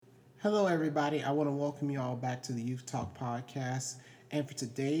Hello, everybody. I want to welcome you all back to the Youth Talk podcast. And for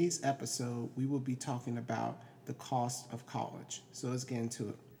today's episode, we will be talking about the cost of college. So let's get into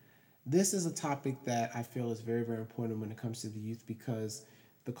it. This is a topic that I feel is very, very important when it comes to the youth because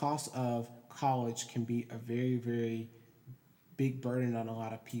the cost of college can be a very, very big burden on a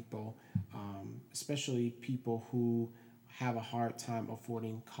lot of people, especially people who have a hard time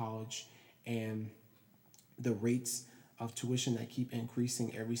affording college and the rates of tuition that keep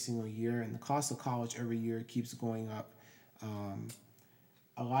increasing every single year, and the cost of college every year keeps going up. Um,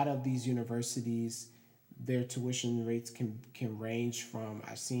 a lot of these universities, their tuition rates can range from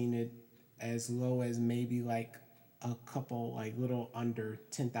I've seen it as low as maybe like a couple like little under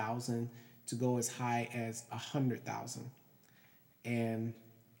 10,000 to go as high as 100,000. And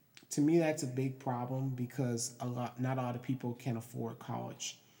to me, that's a big problem because not a lot of people can afford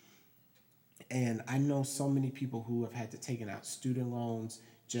college. And I know so many people who have had to take out student loans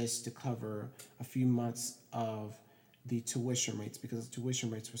just to cover a few months of the tuition rates because the tuition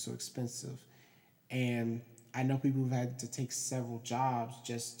rates were so expensive. And I know people who've had to take several jobs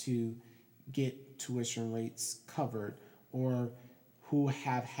just to get tuition rates covered, or who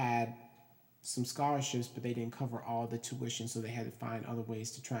have had some scholarships, but they didn't cover all the tuition, so they had to find other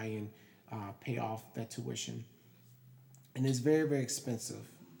ways to try and pay off that tuition. And it's very, very expensive.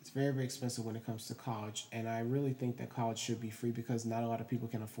 It's very, very expensive when it comes to college. And I really think that college should be free because not a lot of people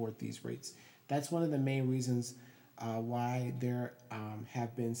can afford these rates. That's one of the main reasons why there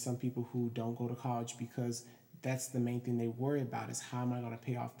have been some people who don't go to college, because that's the main thing they worry about is how am I going to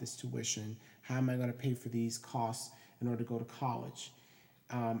pay off this tuition? How am I going to pay for these costs in order to go to college?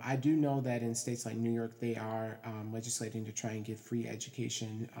 I do know that in states like New York, they are legislating to try and get free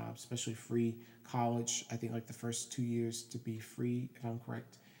education, especially free college. I think like the first 2 years to be free, if I'm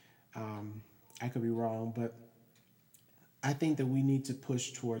correct. Um, I could be wrong, but I think that we need to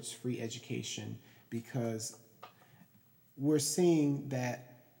push towards free education because we're seeing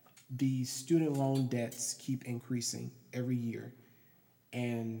that the student loan debts keep increasing every year,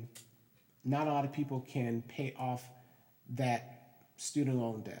 and not a lot of people can pay off that student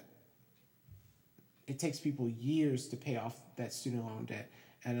loan debt. It takes people years to pay off that student loan debt.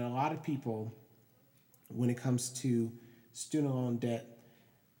 And a lot of people, when it comes to student loan debt,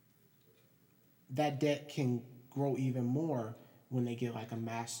 that debt can grow even more when they get like a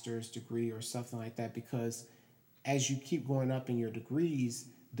master's degree or something like that, because as you keep going up in your degrees,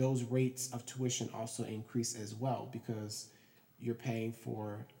 those rates of tuition also increase as well because you're paying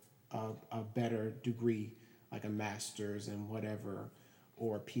for a better degree, like a master's and whatever,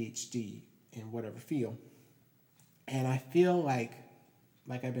 or a PhD in whatever field. And I feel like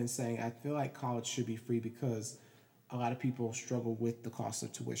I've been saying, I feel like college should be free because a lot of people struggle with the cost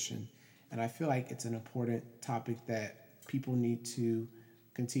of tuition. And I feel like it's an important topic that people need to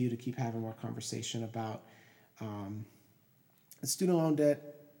continue to keep having more conversation about. Um, Student loan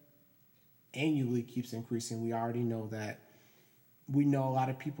debt annually keeps increasing. We already know that. We know a lot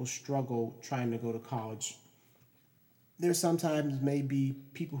of people struggle trying to go to college. There's sometimes maybe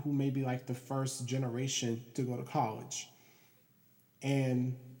people who may be like the first generation to go to college.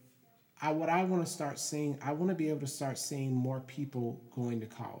 And what I want to start seeing, I want to be able to start seeing more people going to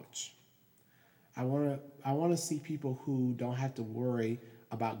college. I want to see people who don't have to worry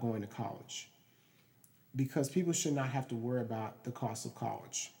about going to college, because people should not have to worry about the cost of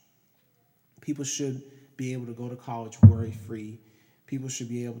college. People should be able to go to college worry free. People should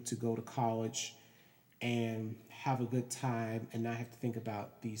be able to go to college and have a good time and not have to think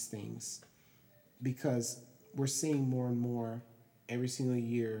about these things, because we're seeing more and more every single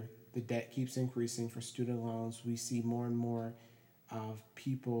year. The debt keeps increasing for student loans. We see more and more of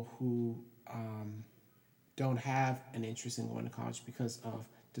people who don't have an interest in going to college because of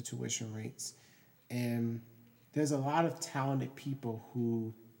the tuition rates. And there's a lot of talented people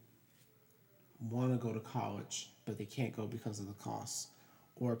who want to go to college, but they can't go because of the costs.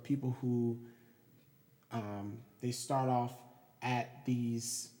 Or people who they start off at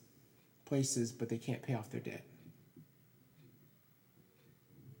these places, but they can't pay off their debt.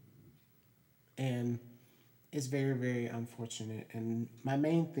 And it's very, very unfortunate. And my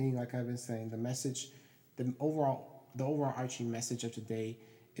main thing, like I've been saying, the overarching message of today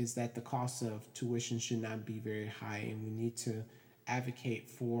is that the cost of tuition should not be very high, and we need to advocate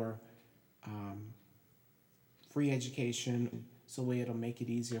for um, free education so it'll make it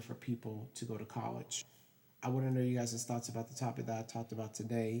easier for people to go to college. I want to know you guys' thoughts about the topic that I talked about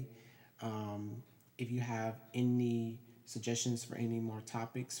today. Um, if you have any suggestions for any more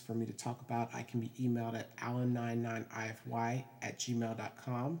topics for me to talk about, I can be emailed at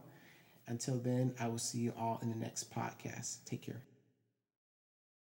allen99ify@gmail.com. Until then, I will see you all in the next podcast. Take care.